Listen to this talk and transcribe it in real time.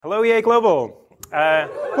Hello, EA Global.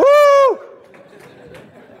 Woo!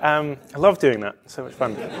 I love doing that. So much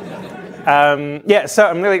fun. So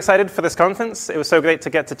I'm really excited for this conference. It was so great to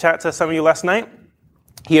get to chat to some of you last night,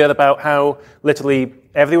 hear about how literally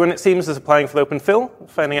everyone, it seems, is applying for Open Phil,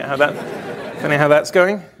 finding out how that's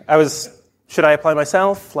going. Should I apply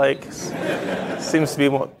myself? Seems to be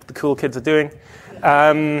what the cool kids are doing.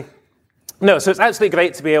 So it's absolutely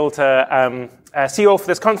great to be able to see you all for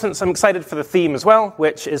this conference. I'm excited for the theme as well,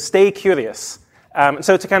 which is Stay Curious.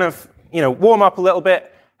 So to kind of warm up a little bit,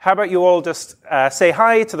 how about you all just say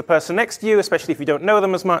hi to the person next to you, especially if you don't know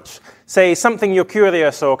them as much. Say something you're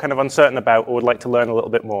curious or kind of uncertain about or would like to learn a little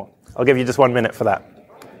bit more. I'll give you just 1 minute for that.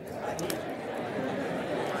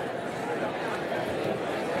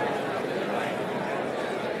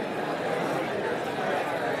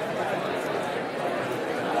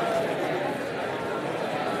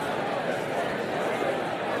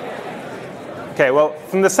 Okay, well,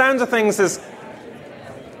 from the sounds of things, there's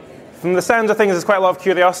quite a lot of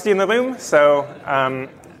curiosity in the room, so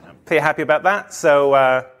pretty happy about that. So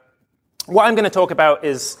what I'm going to talk about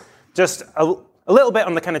is just a little bit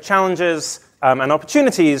on the kind of challenges and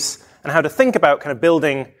opportunities and how to think about kind of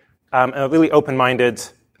building a really open-minded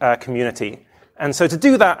community. And so to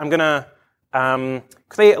do that, I'm going to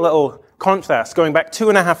create a little contrast going back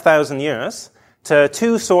 2,500 years to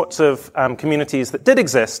two sorts of communities that did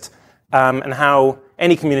exist, and how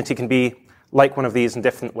any community can be like one of these in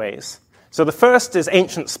different ways. So the first is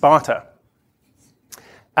ancient Sparta.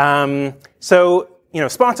 Sparta's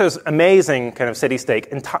amazing kind of city-state,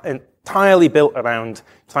 entirely built around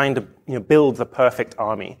trying to build the perfect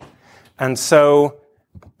army. And so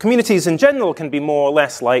communities in general can be more or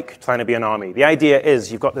less like trying to be an army. The idea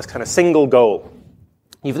is you've got this kind of single goal.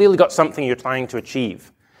 You've really got something you're trying to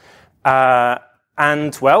achieve.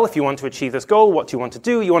 If you want to achieve this goal, what do you want to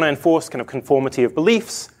do? You want to enforce kind of conformity of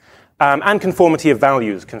beliefs and conformity of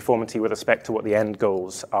values, conformity with respect to what the end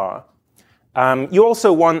goals are. You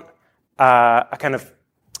also want a kind of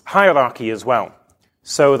hierarchy as well,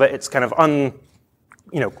 so that it's kind of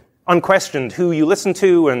unquestioned who you listen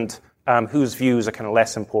to and whose views are kind of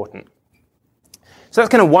less important. So that's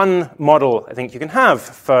kind of one model I think you can have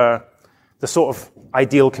for the sort of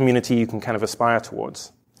ideal community you can kind of aspire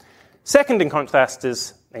towards. Second, in contrast,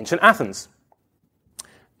 is ancient Athens,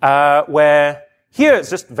 where here it's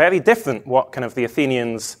just very different what kind of the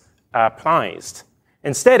Athenians prized.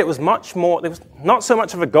 Instead, it was much more, there was not so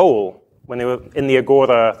much of a goal when they were in the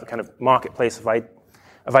agora, the kind of marketplace of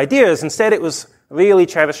ideas. Instead, it was really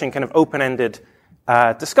cherishing kind of open-ended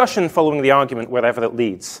discussion following the argument wherever it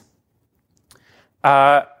leads.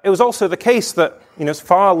 It was also the case that it's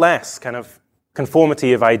far less kind of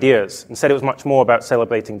conformity of ideas. Instead, it was much more about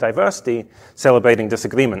celebrating diversity, celebrating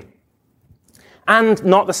disagreement. And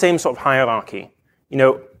not the same sort of hierarchy.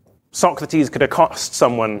 Socrates could accost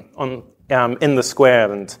someone in the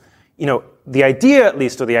square, and the idea, at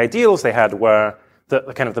least, or the ideals they had were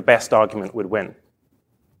that the best argument would win.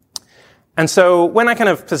 And so when I kind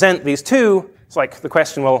of present these two, it's like the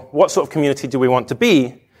question, well, what sort of community do we want to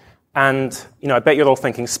be? And I bet you're all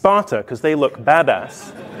thinking Sparta, because they look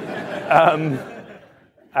badass.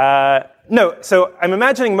 So I'm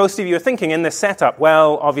imagining most of you are thinking in this setup,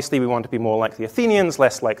 well, obviously we want to be more like the Athenians,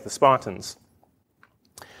 less like the Spartans.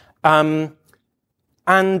 And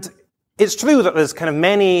it's true that there's kind of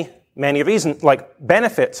many reasons, like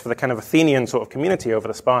benefits for the kind of Athenian sort of community over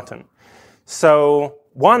the Spartan. So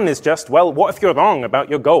one is just, well, what if you're wrong about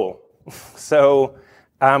your goal? So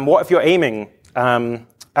what if you're aiming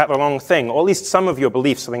at the wrong thing, or at least some of your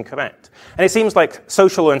beliefs are incorrect? And it seems like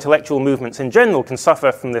social or intellectual movements in general can suffer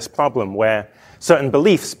from this problem where certain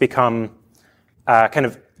beliefs become kind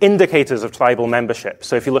of indicators of tribal membership.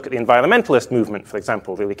 So if you look at the environmentalist movement, for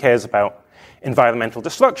example, really cares about environmental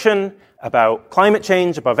destruction, about climate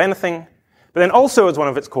change above anything. But then also as one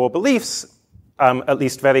of its core beliefs, at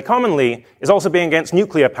least very commonly, is also being against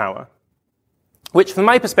nuclear power, which from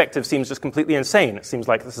my perspective seems just completely insane. It seems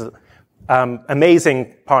like this is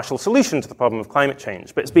amazing partial solution to the problem of climate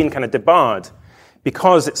change, but it's been kind of debarred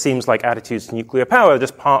because it seems like attitudes to nuclear power are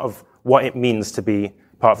just part of what it means to be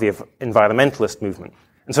part of the environmentalist movement.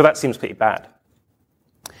 And so that seems pretty bad.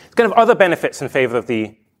 There's kind of other benefits in favor of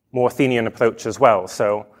the more Athenian approach as well.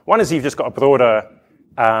 So one is you've just got a broader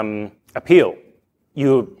appeal.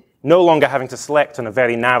 You're no longer having to select on a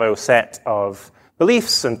very narrow set of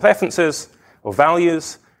beliefs and preferences or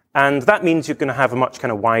values, and that means you're going to have a much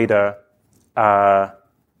kind of wider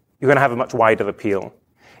appeal.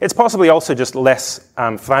 It's possibly also just less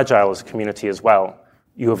fragile as a community as well.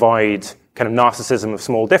 You avoid kind of narcissism of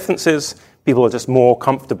small differences. People are just more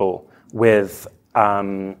comfortable with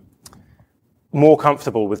more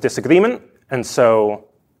comfortable with disagreement, and so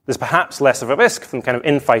there's perhaps less of a risk from kind of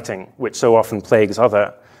infighting, which so often plagues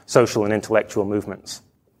other social and intellectual movements.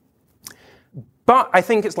 But I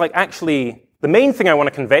think it's like actually, the main thing I want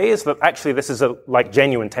to convey is that actually this is a like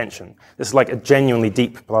genuine tension. This is like a genuinely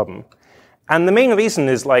deep problem. And the main reason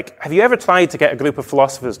is like, have you ever tried to get a group of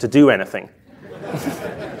philosophers to do anything?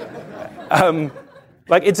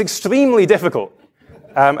 Like, it's extremely difficult.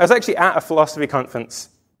 I was actually at a philosophy conference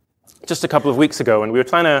just a couple of weeks ago, and we were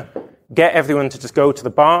trying to get everyone to just go to the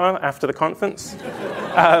bar after the conference.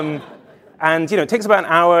 And, you know, it takes about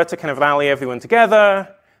an hour to kind of rally everyone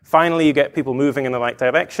together. Finally, you get people moving in the right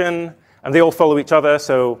direction, and they all follow each other,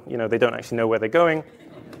 so, you know, they don't actually know where they're going.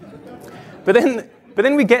 But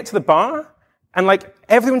then we get to the bar, and, like,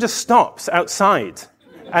 everyone just stops outside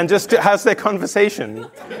and just has their conversation.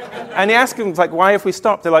 And you ask them, like, why have we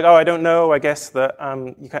stopped? They're like, oh, I don't know, I guess that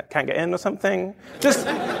you can't get in or something. Just,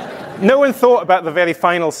 no one thought about the very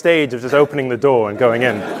final stage of just opening the door and going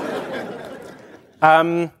in.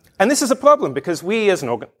 And this is a problem because we as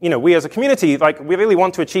a community, like, we really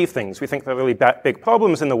want to achieve things. We think there are really big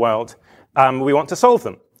problems in the world. We want to solve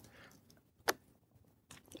them.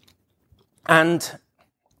 And,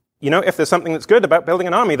 you know, if there's something that's good about building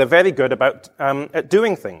an army, they're very good about at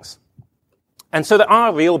doing things. And so there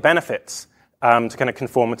are real benefits to kind of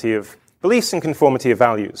conformity of beliefs and conformity of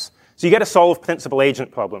values. So you get to solve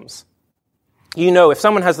principal-agent problems. You know, if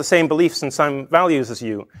someone has the same beliefs and same values as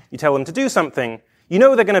you tell them to do something, you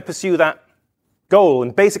know they're going to pursue that goal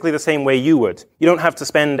in basically the same way you would. You don't have to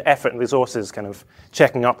spend effort and resources kind of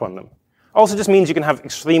checking up on them. Also just means you can have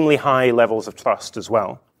extremely high levels of trust as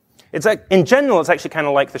well. It's like, in general, it's actually kind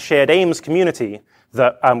of like the shared aims community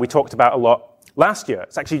that we talked about a lot last year.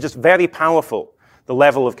 It's actually just very powerful, the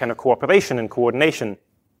level of kind of cooperation and coordination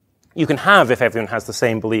you can have if everyone has the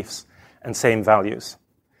same beliefs and same values.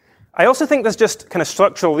 I also think there's just kind of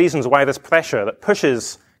structural reasons why there's pressure that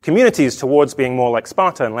pushes communities towards being more like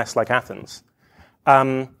Sparta and less like Athens.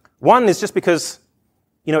 One is just because,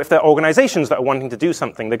 you know, if there are organizations that are wanting to do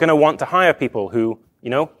something, they're going to want to hire people who, you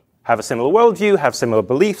know, have a similar worldview, have similar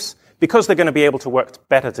beliefs, because they're going to be able to work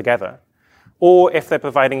better together. Or if you're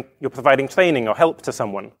providing training or help to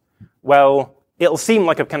someone, well, it'll seem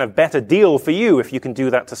like a kind of better deal for you if you can do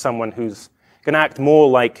that to someone who's going to act more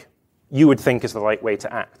like you would think is the right way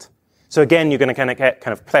to act. So again, you're going to kind of get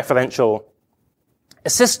kind of preferential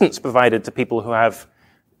assistance provided to people who have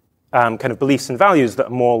kind of beliefs and values that are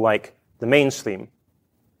more like the mainstream.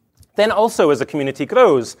 Then also, as the community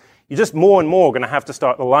grows, you're just more and more going to have to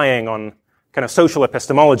start relying on kind of social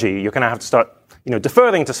epistemology. You're going to have to start, you know,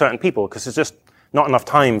 deferring to certain people because there's just not enough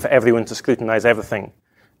time for everyone to scrutinize everything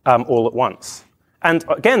all at once. And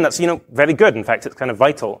again, that's, you know, very good. In fact, it's kind of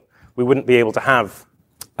vital. We wouldn't be able to have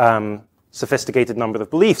sophisticated number of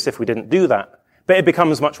beliefs if we didn't do that. But it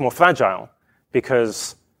becomes much more fragile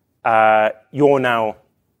because you're now,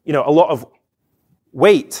 you know, a lot of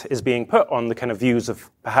weight is being put on the kind of views of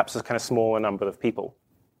perhaps a kind of smaller number of people.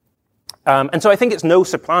 And so I think it's no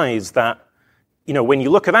surprise that, you know, when you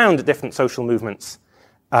look around at different social movements,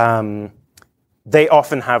 they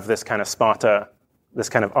often have this kind of Sparta, this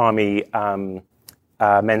kind of army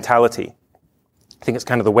mentality. I think it's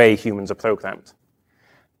kind of the way humans are programmed.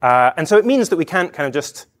 And so it means that we can't kind of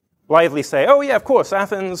just blithely say, oh yeah, of course,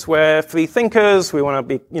 Athens, we're free thinkers, we want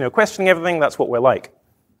to be, you know, questioning everything, that's what we're like.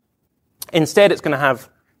 Instead, it's going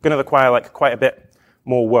to require like quite a bit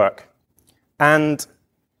more work. And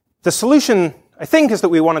the solution, I think, is that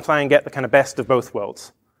we want to try and get the kind of best of both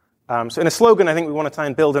worlds. So in a slogan, I think we want to try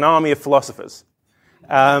and build an army of philosophers.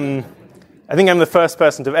 I think I'm the first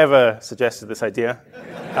person to have ever suggested this idea.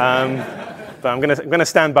 But I'm going to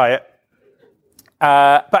stand by it.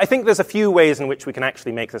 But I think there's a few ways in which we can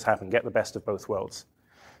actually make this happen, get the best of both worlds.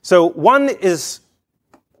 So one is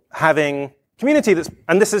having community that's,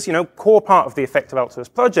 and this is, you know, core part of the Effective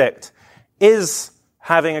Altruist project, is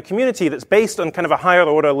having a community that's based on kind of a higher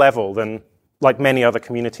order level than like many other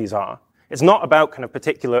communities are. It's not about kind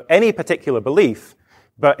of any particular belief,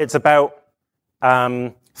 but it's about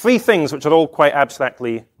three things which are all quite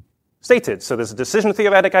abstractly stated. So there's a decision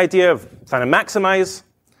theoretic idea of trying to maximize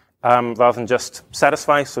rather than just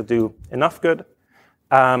satisfy, so do enough good.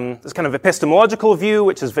 There's kind of epistemological view,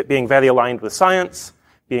 which is being very aligned with science,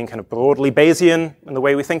 being kind of broadly Bayesian in the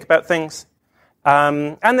way we think about things.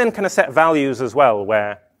 And then kind of set values as well,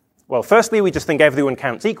 where, well, firstly, we just think everyone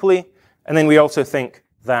counts equally, and then we also think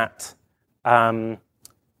that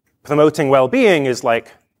promoting well-being is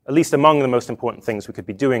like at least among the most important things we could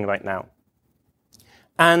be doing right now.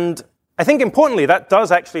 And I think importantly, that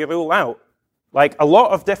does actually rule out like a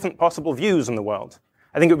lot of different possible views in the world.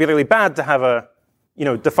 I think it would be really bad to have a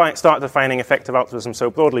start defining effective altruism so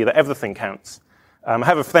broadly that everything counts. I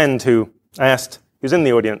have a friend who I asked, who's in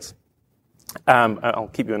the audience, I'll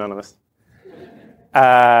keep you anonymous,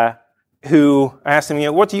 who I asked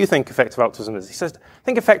him, what do you think effective altruism is? He says, I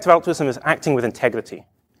think effective altruism is acting with integrity.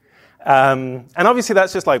 And obviously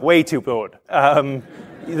that's just like way too broad. Then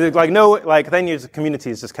your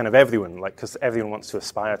community is just kind of everyone, like, because everyone wants to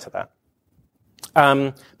aspire to that.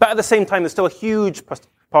 But at the same time, there's still a huge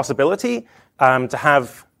possibility to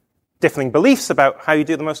have differing beliefs about how you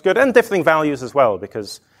do the most good and differing values as well,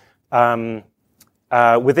 because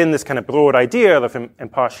within this kind of broad idea of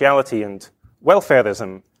impartiality and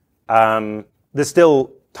welfareism, there's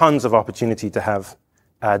still tons of opportunity to have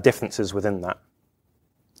differences within that.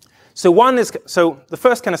 So the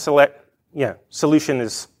first kind of solution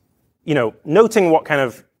is, noting what kind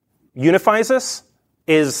of unifies us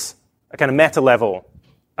is a kind of meta-level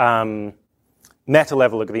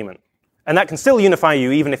agreement. And that can still unify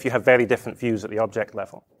you even if you have very different views at the object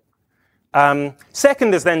level.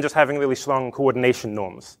 Second is then just having really strong coordination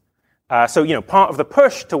norms. Part of the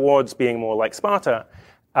push towards being more like Sparta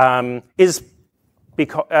is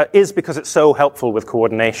because it's so helpful with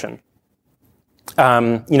coordination.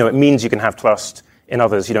 It means you can have trust in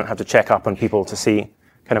others. You don't have to check up on people to see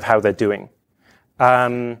kind of how they're doing.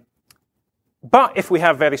 But if we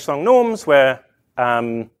have very strong norms where,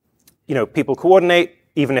 people coordinate,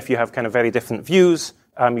 even if you have kind of very different views,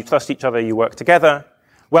 you trust each other, you work together,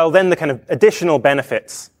 well, then the kind of additional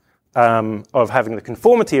benefits of having the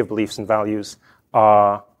conformity of beliefs and values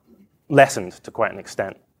are lessened to quite an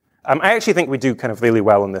extent. I actually think we do kind of really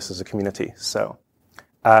well in this as a community. So,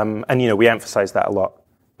 we emphasized that a lot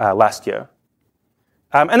last year.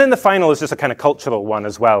 And then the final is just a kind of cultural one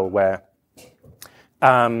as well, where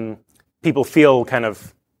people feel kind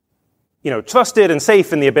of, trusted and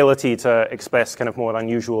safe in the ability to express kind of more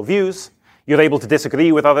unusual views. You're able to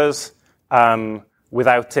disagree with others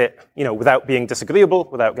without being disagreeable,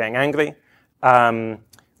 without getting angry,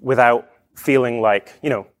 without feeling like,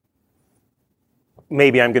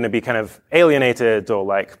 maybe I'm going to be kind of alienated or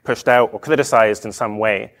like pushed out or criticized in some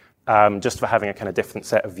way just for having a kind of different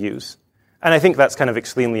set of views. And I think that's kind of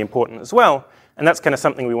extremely important as well. And that's kind of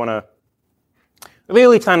something we want to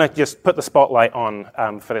really trying to just put the spotlight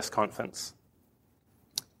on for this conference.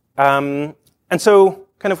 And so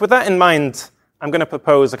kind of with that in mind, I'm going to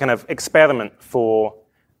propose a kind of experiment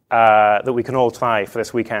that we can all try for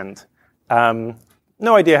this weekend.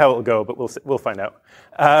 No idea how it'll go, but we'll find out.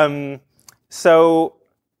 Eliezer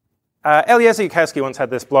Yudkowsky once had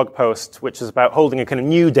this blog post, which is about holding a kind of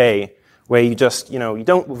new day where you just, you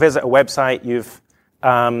don't visit a website you've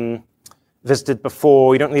visited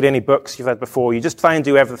before, you don't read any books you've read before, you just try and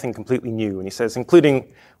do everything completely new. And he says,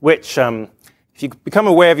 including which, if you become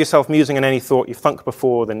aware of yourself musing on any thought you thunk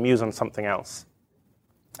before, then muse on something else.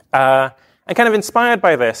 And kind of inspired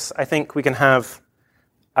by this, I think we can have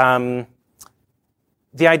the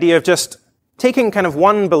idea of just taking kind of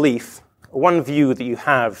one belief, one view that you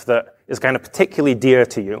have that is kind of particularly dear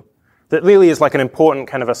to you, that really is like an important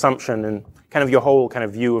kind of assumption in kind of your whole kind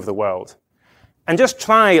of view of the world. And just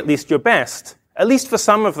try at least your best, at least for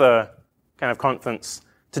some of the kind of conference,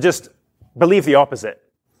 to just believe the opposite.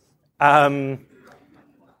 Now,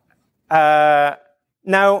 I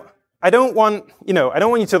don't want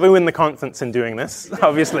you to ruin the conference in doing this,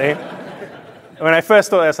 obviously. When I first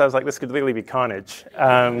thought this, I was like, this could really be carnage.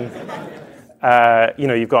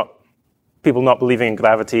 You've got people not believing in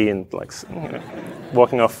gravity and like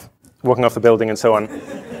walking off the building and so on.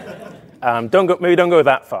 Don't go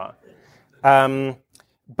that far.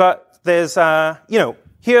 But there's,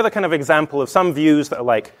 here are the kind of example of some views that are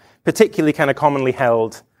like particularly kind of commonly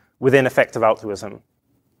held within effective altruism.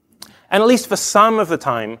 And at least for some of the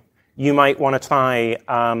time, you might want to try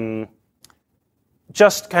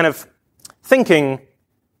just kind of thinking,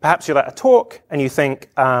 perhaps you're at a talk and you think,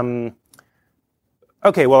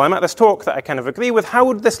 okay, well, I'm at this talk that I kind of agree with. How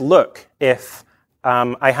would this look if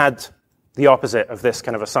I had the opposite of this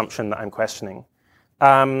kind of assumption that I'm questioning?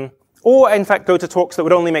 Or, in fact, go to talks that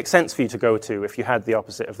would only make sense for you to go to if you had the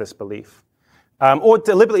opposite of this belief. Or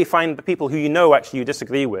deliberately find the people who actually you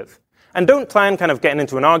disagree with. And don't try and kind of get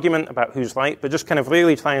into an argument about who's right, but just kind of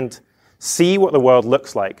really try and see what the world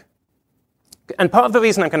looks like. And part of the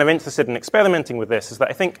reason I'm kind of interested in experimenting with this is that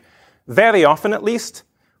I think very often, at least,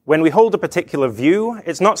 when we hold a particular view,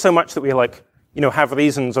 it's not so much that we have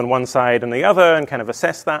reasons on one side and the other and kind of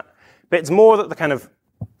assess that, but it's more that the kind of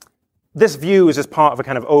this view is just part of a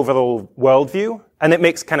kind of overall worldview, and it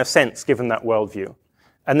makes kind of sense given that worldview.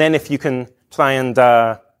 And then if you can try and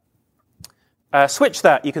switch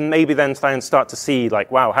that, you can maybe then try and start to see,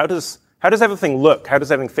 like, wow, how does How does everything look? How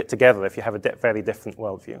does everything fit together if you have a very different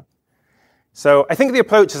worldview? So I think the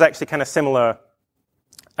approach is actually kind of similar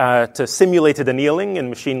to simulated annealing in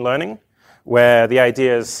machine learning, where the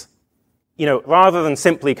idea is, rather than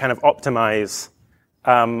simply kind of optimize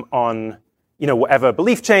on, whatever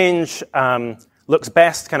belief change looks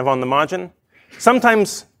best kind of on the margin,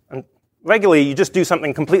 sometimes and regularly you just do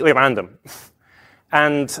something completely random.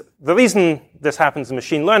 And the reason this happens in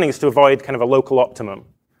machine learning is to avoid kind of a local optimum,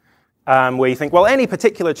 where you think, well, any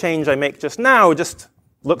particular change I make just now just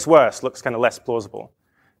looks worse, looks kind of less plausible.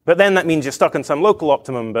 But then that means you're stuck in some local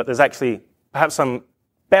optimum, but there's actually perhaps some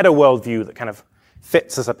better worldview that kind of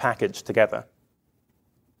fits as a package together.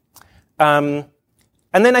 And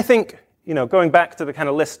then I think, going back to the kind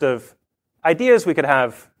of list of ideas we could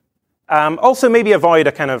have, also maybe avoid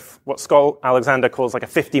a kind of what Scott Alexander calls like a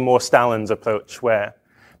 50 more Stalins approach, where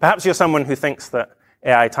perhaps you're someone who thinks that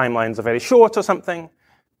AI timelines are very short or something.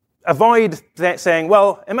 Avoid saying,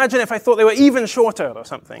 well, imagine if I thought they were even shorter or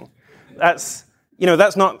something. That's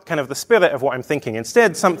not kind of the spirit of what I'm thinking.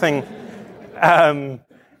 Instead, something,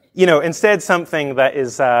 instead something that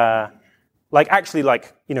is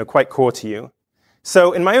quite core to you.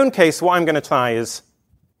 So in my own case, what I'm going to try is,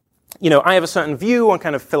 I have a certain view on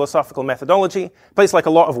kind of philosophical methodology, place like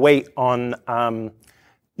a lot of weight on,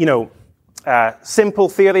 simple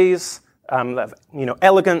theories, that have,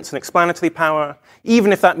 elegance and explanatory power,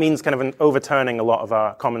 even if that means kind of overturning a lot of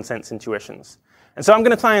our common sense intuitions. And so I'm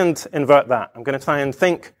going to try and invert that. I'm going to try and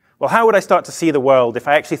think, well, how would I start to see the world if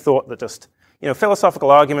I actually thought that just,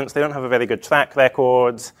 philosophical arguments, they don't have a very good track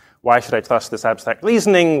record. Why should I trust this abstract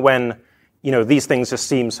reasoning when, these things just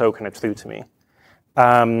seem so kind of true to me?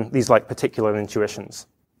 These like particular intuitions.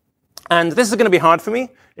 And this is going to be hard for me.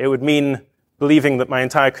 It would mean believing that my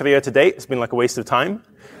entire career to date has been like a waste of time.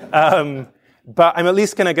 But I'm at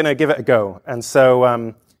least going to give it a go. And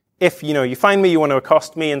so if you find me, you want to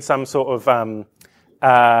accost me in some sort of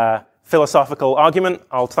philosophical argument,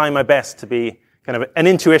 I'll try my best to be kind of an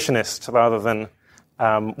intuitionist rather than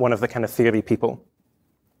one of the kind of theory people.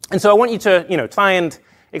 And so I want you to try and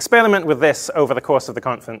experiment with this over the course of the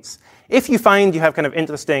conference. If you find you have kind of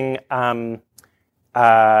interesting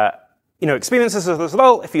experiences as a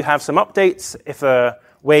result, if you have some updates, if there are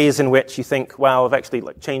ways in which you think, well, I've actually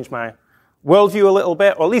changed my worldview a little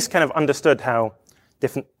bit, or at least kind of understood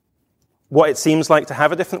what it seems like to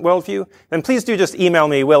have a different worldview, then please do just email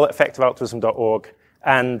me, will@effectivealtruism.org,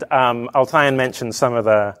 and I'll try and mention some of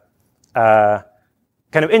the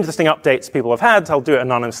kind of interesting updates people have had. I'll do it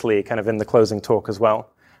anonymously kind of in the closing talk as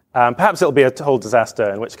well. Perhaps it'll be a whole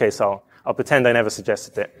disaster, in which case I'll pretend I never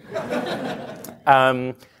suggested it.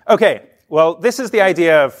 Okay, well, this is the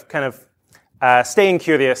idea of kind of staying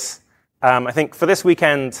curious. I think for this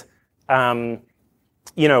weekend, really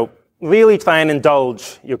try and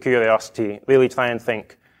indulge your curiosity. Really try and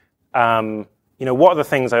think, what are the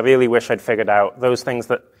things I really wish I'd figured out? Those things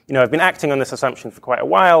that, I've been acting on this assumption for quite a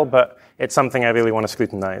while, but it's something I really want to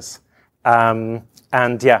scrutinize. And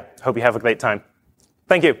yeah, hope you have a great time.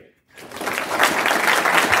 Thank you.